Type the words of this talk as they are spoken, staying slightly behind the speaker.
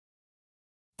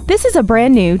This is a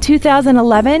brand new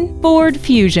 2011 Ford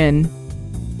Fusion.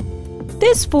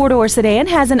 This four-door sedan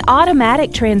has an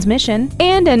automatic transmission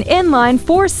and an inline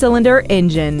four-cylinder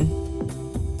engine.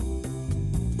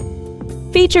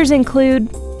 Features include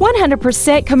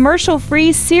 100%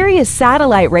 commercial-free Sirius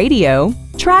satellite radio,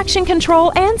 traction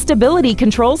control and stability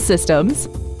control systems,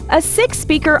 a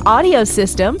 6-speaker audio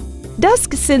system,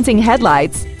 dusk-sensing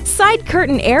headlights, side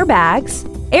curtain airbags,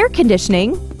 air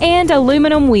conditioning, and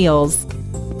aluminum wheels.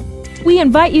 We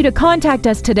invite you to contact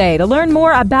us today to learn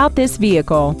more about this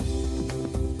vehicle.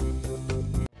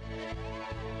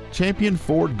 Champion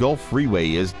Ford Gulf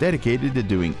Freeway is dedicated to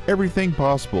doing everything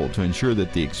possible to ensure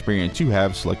that the experience you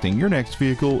have selecting your next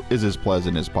vehicle is as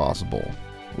pleasant as possible.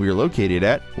 We are located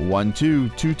at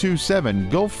 12227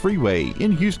 Gulf Freeway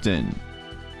in Houston.